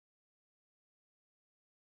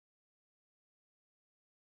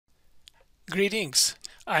Greetings,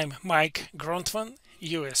 I'm Mike Grontman,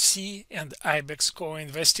 USC and IBEX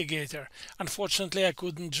co-investigator. Unfortunately, I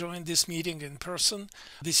couldn't join this meeting in person.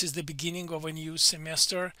 This is the beginning of a new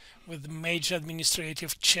semester with major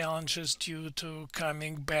administrative challenges due to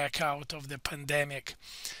coming back out of the pandemic.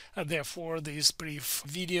 Therefore, this brief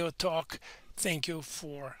video talk, thank you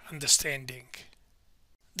for understanding.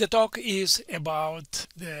 The talk is about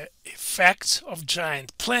the effects of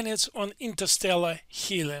giant planets on interstellar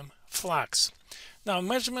helium flux. Now,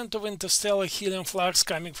 measurement of interstellar helium flux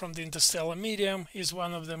coming from the interstellar medium is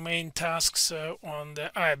one of the main tasks on the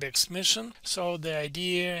IBEX mission. So the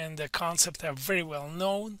idea and the concept are very well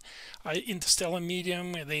known. Interstellar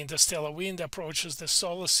medium, the interstellar wind, approaches the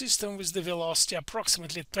solar system with the velocity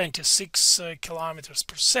approximately 26 kilometers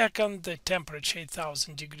per second, the temperature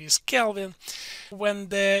 8000 degrees Kelvin. When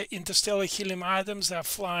the interstellar helium atoms are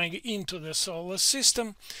flying into the solar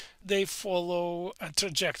system, they follow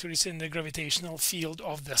trajectories in the gravitational field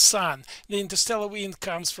of the sun. The interstellar wind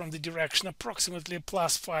comes from the direction approximately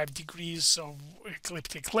plus 5 degrees of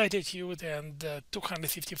ecliptic latitude and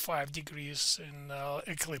 255 degrees in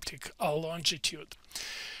ecliptic longitude.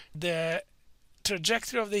 The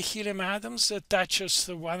trajectory of the helium atoms touches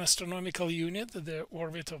one astronomical unit, the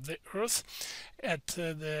orbit of the Earth, at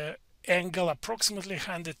the angle approximately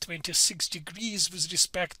 126 degrees with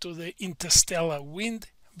respect to the interstellar wind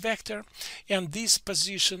vector, and this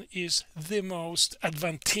position is the most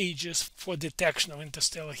advantageous for detection of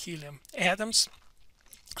interstellar helium atoms.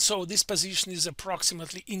 So this position is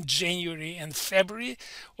approximately in January and February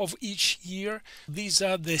of each year. These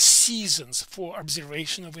are the seasons for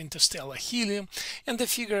observation of interstellar helium, and the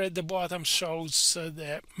figure at the bottom shows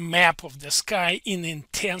the map of the sky in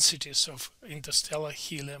intensities of interstellar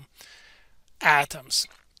helium atoms.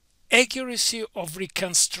 Accuracy of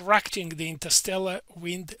reconstructing the interstellar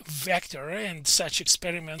wind vector, and such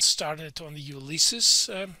experiments started on Ulysses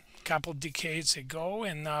a couple decades ago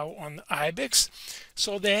and now on IBEX.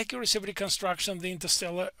 So the accuracy of reconstruction of the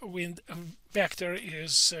interstellar wind vector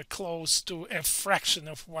is close to a fraction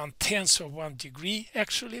of 1/10 of 1 degree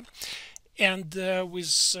actually. And with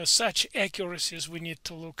such accuracies, we need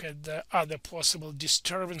to look at the other possible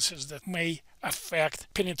disturbances that may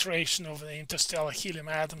affect penetration of the interstellar helium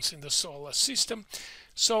atoms in the solar system.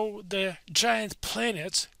 So the giant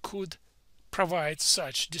planets could provide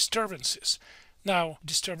such disturbances. Now,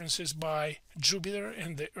 disturbances by Jupiter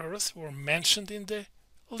and the Earth were mentioned in the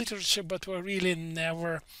literature, but were really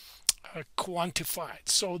never quantified.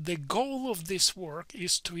 So the goal of this work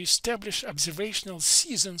is to establish observational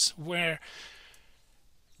seasons where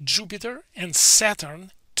Jupiter and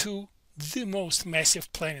Saturn, two the most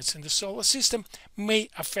massive planets in the solar system, may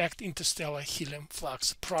affect interstellar helium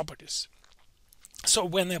flux properties. So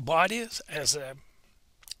when a body, as a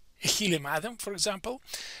helium atom, for example,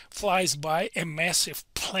 flies by a massive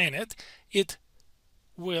planet, it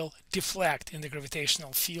will deflect in the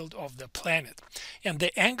gravitational field of the planet. And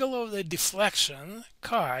the angle of the deflection,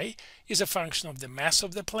 chi, is a function of the mass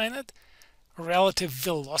of the planet, relative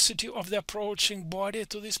velocity of the approaching body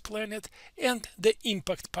to this planet, and the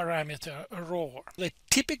impact parameter rho. The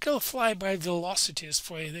typical flyby velocities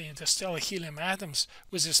for the interstellar helium atoms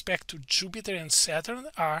with respect to Jupiter and Saturn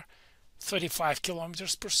are 35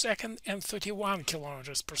 kilometers per second and 31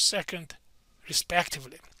 kilometers per second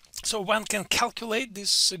respectively. So one can calculate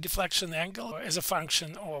this deflection angle as a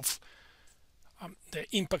function of the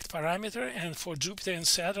impact parameter, and for Jupiter and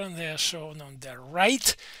Saturn they are shown on the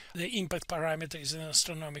right. The impact parameter is in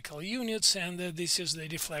astronomical units, and this is the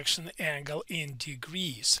deflection angle in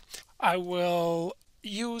degrees. I will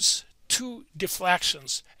use two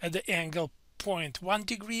deflections at the angle 0.1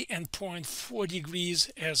 degree and 0.4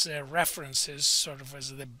 degrees as references, sort of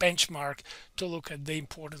as the benchmark to look at the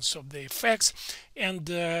importance of the effects. And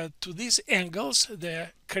to these angles,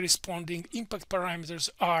 the corresponding impact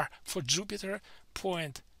parameters are for Jupiter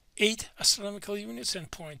 0.8 astronomical units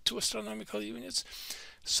and 0.2 astronomical units.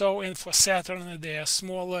 So, and for Saturn, they are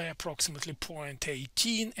smaller, approximately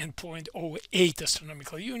 0.18 and 0.08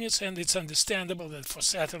 astronomical units. And it's understandable that for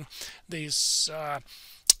Saturn, these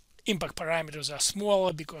impact parameters are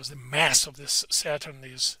smaller because the mass of this Saturn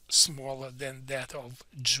is smaller than that of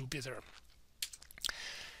Jupiter.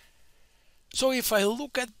 So if I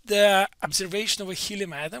look at the observation of a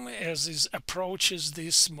helium atom as it approaches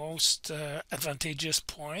this most advantageous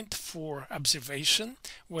point for observation,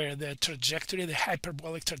 where the trajectory, the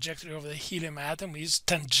hyperbolic trajectory of the helium atom is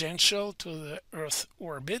tangential to the Earth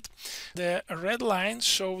orbit, the red line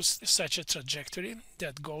shows such a trajectory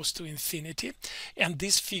that goes to infinity, and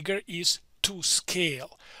this figure is to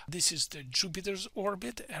scale. This is the Jupiter's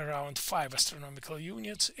orbit around 5 astronomical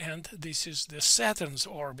units, and this is the Saturn's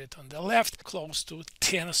orbit on the left, close to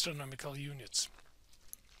 10 astronomical units.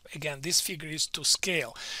 Again, this figure is to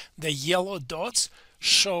scale. The yellow dots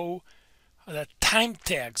show the time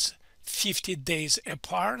tags 50 days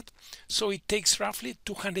apart, so it takes roughly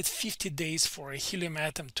 250 days for a helium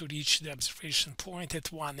atom to reach the observation point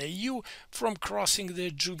at 1 AU from crossing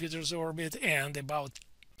the Jupiter's orbit, and about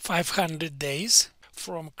 500 days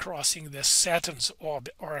from crossing the Saturn's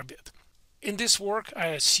orbit. In this work, I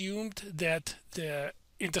assumed that the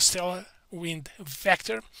interstellar wind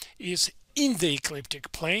vector is in the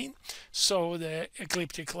ecliptic plane, so the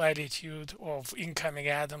ecliptic latitude of incoming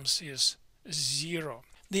atoms is 0.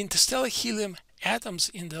 The interstellar helium atoms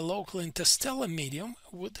in the local interstellar medium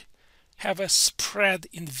would have a spread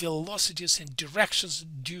in velocities and directions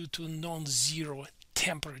due to non-zero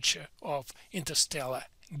temperature of interstellar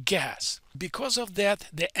gas. Because of that,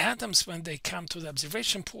 the atoms, when they come to the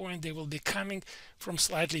observation point, they will be coming from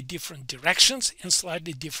slightly different directions and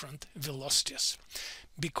slightly different velocities.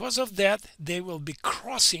 Because of that, they will be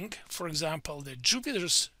crossing, for example, the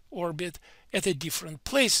Jupiter's orbit at different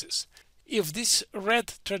places. If this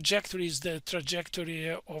red trajectory is the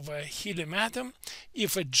trajectory of a helium atom,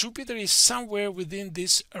 if a Jupiter is somewhere within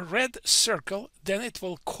this red circle, then it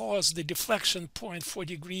will cause the deflection 0.4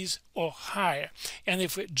 degrees or higher. And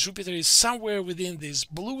if a Jupiter is somewhere within this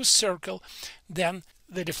blue circle, then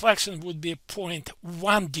the deflection would be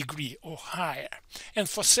 0.1 degree or higher. And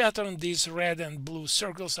for Saturn, these red and blue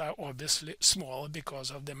circles are obviously smaller because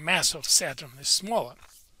of the mass of Saturn is smaller.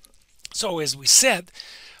 So as we said,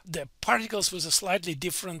 the particles with a slightly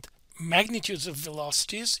different magnitudes of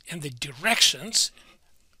velocities and the directions,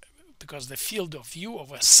 because the field of view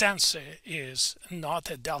of a sensor is not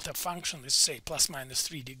a delta function, let's say plus minus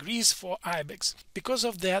 3 degrees for ibex. Because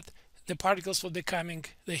of that, the particles will be coming,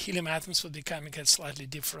 the helium atoms will be coming at slightly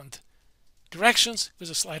different directions with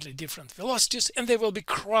a slightly different velocities, and they will be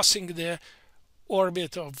crossing the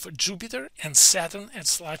orbit of Jupiter and Saturn at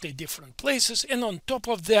slightly different places. And on top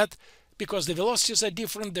of that, because the velocities are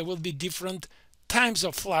different, there will be different times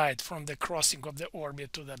of flight from the crossing of the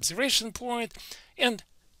orbit to the observation point. And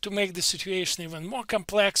to make the situation even more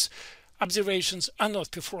complex, observations are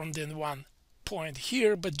not performed in one point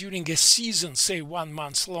here, but during a season, say 1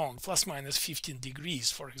 month long, plus minus 15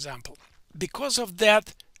 degrees, for example. Because of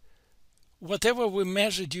that, whatever we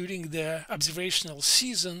measure during the observational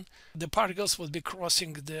season, the particles will be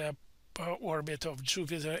crossing the orbit of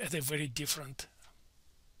Jupiter at a very different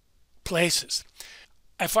places.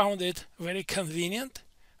 I found it very convenient,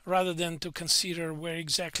 rather than to consider where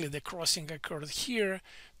exactly the crossing occurred here,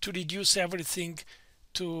 to reduce everything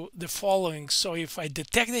to the following. So if I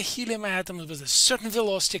detect a helium atom with a certain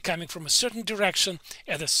velocity coming from a certain direction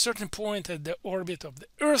at a certain point at the orbit of the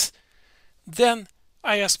Earth, then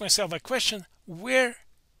I ask myself a question: where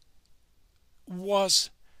was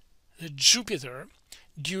the Jupiter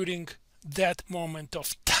during that moment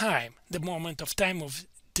of time, the moment of time of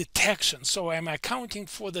detection? So I'm accounting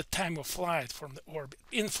for the time of flight from the orbit.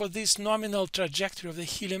 And for this nominal trajectory of the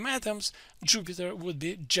helium atoms, Jupiter would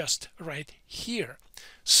be just right here.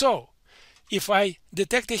 So if I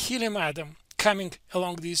detect a helium atom coming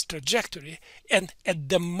along this trajectory, and at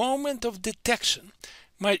the moment of detection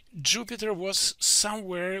my Jupiter was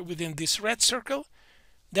somewhere within this red circle,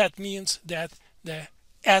 that means that the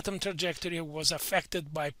atom trajectory was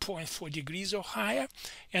affected by 0.4 degrees or higher.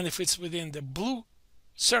 And if it's within the blue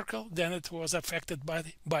circle, then it was affected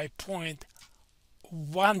by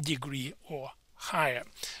 0.1 degree or higher.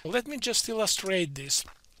 Let me just illustrate this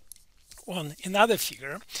on another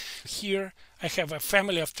figure. Here I have a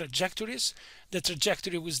family of trajectories. The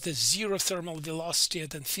trajectory with the zero thermal velocity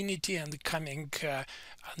at infinity and coming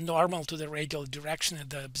normal to the radial direction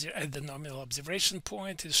at the nominal observation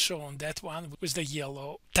point is shown, that one with the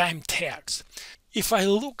yellow time tags. If I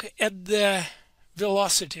look at the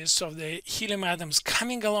velocities of the helium atoms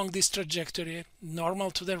coming along this trajectory,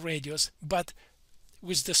 normal to the radius, but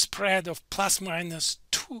with the spread of plus minus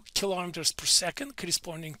 2 kilometers per second,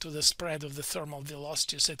 corresponding to the spread of the thermal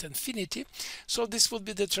velocities at infinity. So this would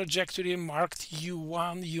be the trajectory marked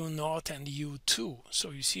U1, U0, and U2. So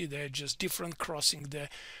you see they're just different, crossing the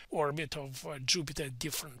orbit of Jupiter at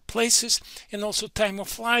different places. And also time of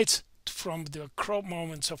flight from the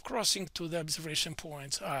moments of crossing to the observation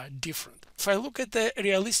points are different. If I look at the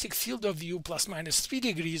realistic field of view plus minus 3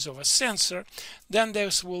 degrees of a sensor, then there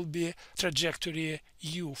will be trajectory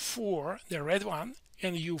U4, the red one,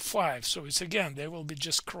 and U5. So it's again, they will be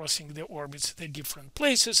just crossing the orbits at the different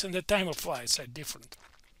places, and the time of flights are different.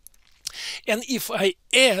 And if I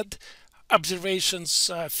add observations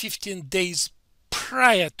 15 days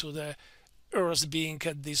prior to the Earth being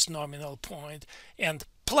at this nominal point, and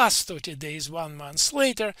plus 30 days 1 month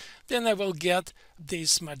later, then I will get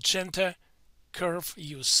this magenta curve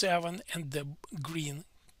U7 and the green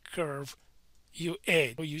curve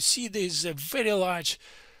U8. So you see there is a very large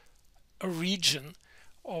region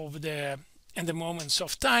of the moments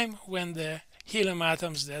of time when the helium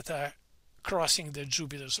atoms that are crossing the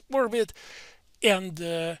Jupiter's orbit, and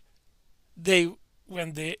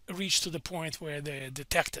when they reach to the point where they're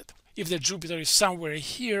detected. If the Jupiter is somewhere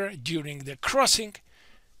here during the crossing,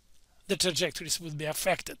 the trajectories would be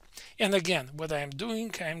affected. And again, what I'm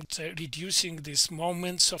doing, I'm reducing these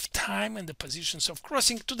moments of time and the positions of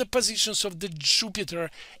crossing to the positions of the Jupiter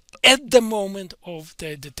at the moment of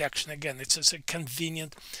the detection. Again, it's a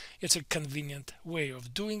convenient way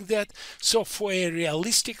of doing that. So for a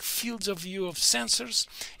realistic field of view of sensors,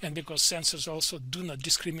 and because sensors also do not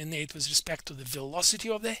discriminate with respect to the velocity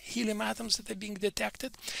of the helium atoms that are being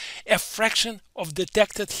detected, a fraction of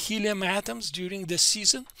detected helium atoms during the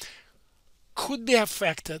season could be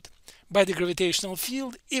affected by the gravitational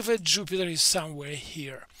field if a Jupiter is somewhere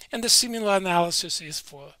here. And the similar analysis is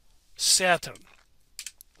for Saturn.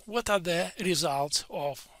 What are the results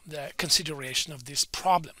of the consideration of this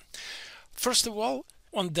problem? First of all,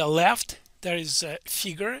 on the left, there is a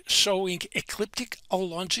figure showing ecliptic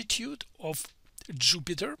longitude of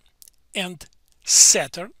Jupiter and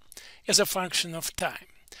Saturn as a function of time.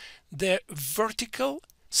 The vertical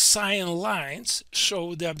cyan lines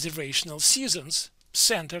show the observational seasons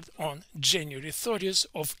centered on January 30th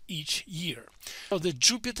of each year. So the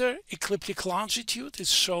Jupiter ecliptic longitude is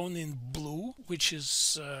shown in blue, which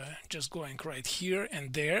is just going right here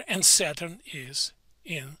and there, and Saturn is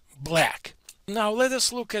in black. Now let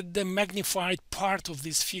us look at the magnified part of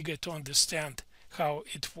this figure to understand how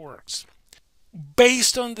it works.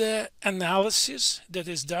 Based on the analysis that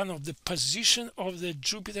is done of the position of the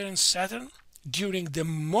Jupiter and Saturn during the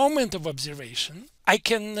moment of observation, I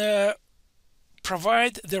can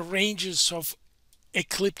provide the ranges of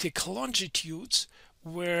ecliptic longitudes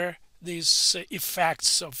where these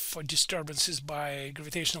effects of disturbances by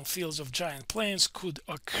gravitational fields of giant planets could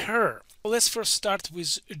occur. Let's first start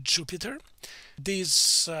with Jupiter.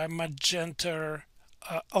 These magenta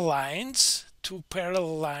lines, two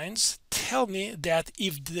parallel lines, tell me that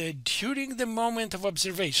if during the moment of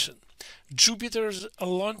observation Jupiter's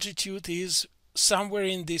longitude is somewhere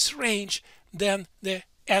in this range, then the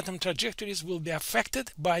atom trajectories will be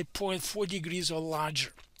affected by 0.4 degrees or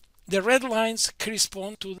larger. The red lines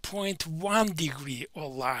correspond to 0.1 degree or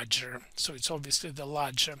larger, so it's obviously the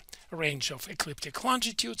larger range of ecliptic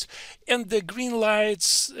longitudes, and the green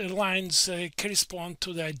lines correspond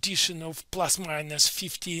to the addition of plus minus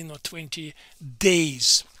 15 or 20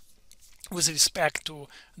 days with respect to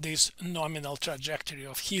this nominal trajectory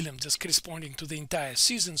of helium that's corresponding to the entire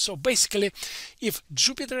season. So basically, if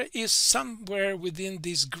Jupiter is somewhere within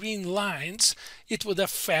these green lines, it would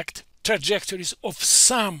affect trajectories of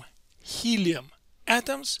some helium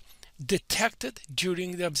atoms detected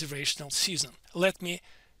during the observational season. Let me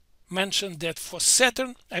mention that for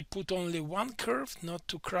Saturn, I put only one curve, not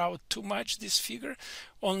to crowd too much this figure.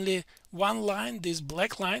 Only one line, this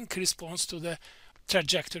black line, corresponds to the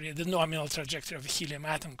trajectory, the nominal trajectory of a helium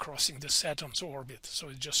atom crossing the Saturn's orbit. So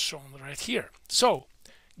it's just shown right here. So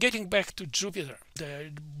getting back to Jupiter,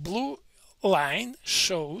 the blue line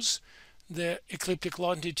shows the ecliptic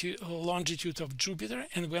longitude of Jupiter,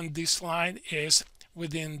 and when this line is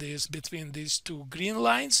between these two green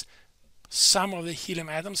lines, some of the helium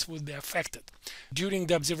atoms would be affected. During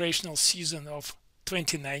the observational season of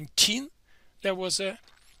 2019, there was the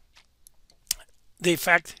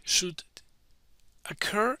effect should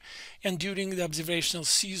occur, and during the observational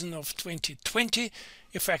season of 2020,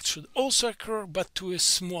 effect should also occur, but to a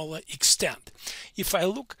smaller extent. If I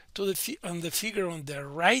look to the figure on the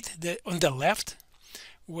right, on the left,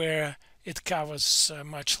 where it covers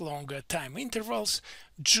much longer time intervals,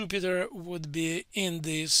 Jupiter would be in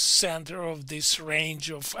the center of this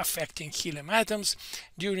range of affecting helium atoms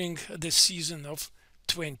during the season of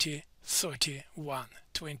 2031.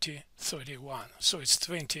 So it's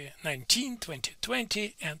 2019,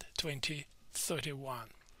 2020, and 2031.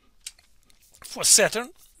 For Saturn,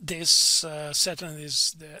 this Saturn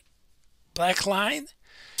is the black line.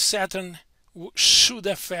 Saturn should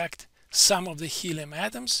affect some of the helium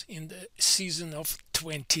atoms in the season of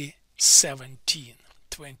 2017.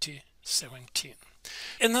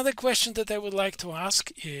 Another question that I would like to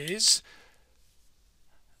ask is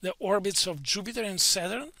the orbits of Jupiter and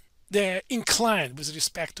Saturn. They're inclined with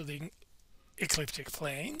respect to the ecliptic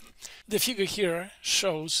plane. The figure here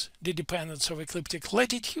shows the dependence of ecliptic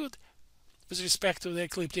latitude with respect to the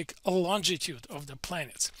ecliptic longitude of the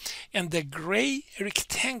planets. And the gray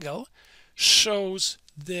rectangle shows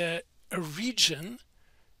the region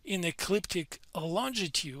in ecliptic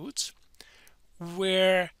longitudes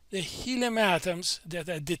where the helium atoms that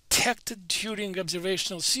are detected during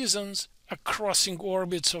observational seasons are crossing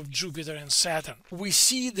orbits of Jupiter and Saturn. We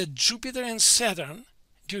see that Jupiter and Saturn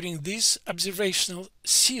during these observational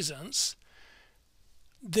seasons,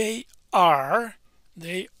 they are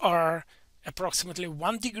approximately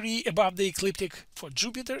 1 degree above the ecliptic for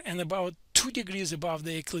Jupiter and about 2 degrees above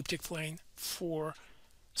the ecliptic plane for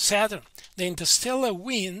Saturn. The interstellar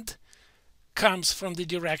wind comes from the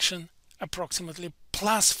direction approximately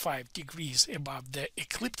plus 5 degrees above the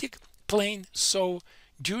ecliptic plane. So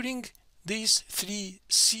during these 3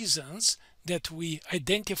 seasons that we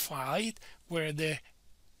identified where the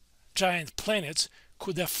giant planets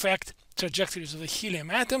could affect trajectories of the helium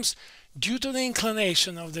atoms, due to the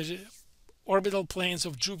inclination of the orbital planes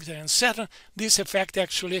of Jupiter and Saturn, this effect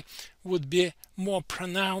actually would be more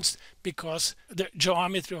pronounced because the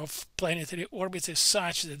geometry of planetary orbits is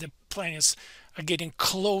such that the planets are getting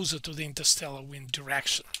closer to the interstellar wind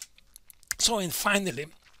direction. So, and finally,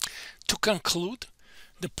 to conclude,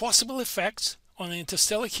 the possible effects on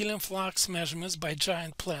interstellar helium flux measurements by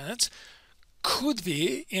giant planets could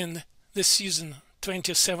be in the season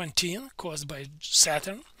 2017 caused by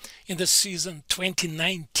Saturn, in the season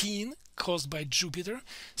 2019 caused by Jupiter,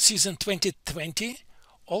 season 2020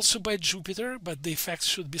 also by Jupiter, but the effects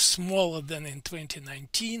should be smaller than in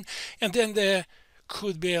 2019, and then there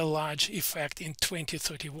could be a large effect in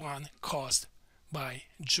 2031 caused by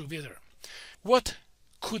Jupiter. What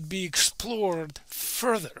could be explored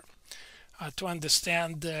further to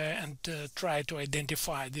understand and try to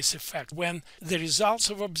identify this effect when the results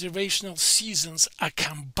of observational seasons are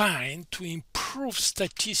combined to improve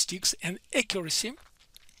statistics and accuracy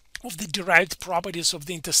of the derived properties of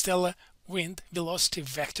the interstellar wind velocity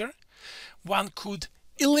vector? One could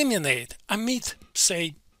eliminate, omit,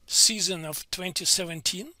 say, season of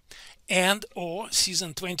 2017 and or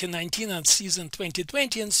season 2019 and season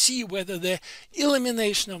 2020 and see whether the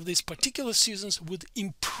elimination of these particular seasons would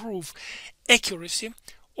improve accuracy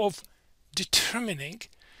of determining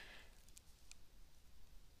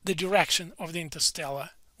the direction of the interstellar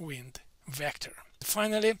wind vector.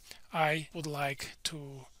 Finally, I would like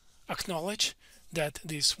to acknowledge that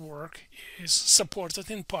this work is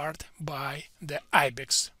supported in part by the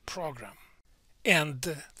IBEX program.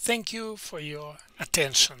 And thank you for your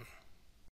attention.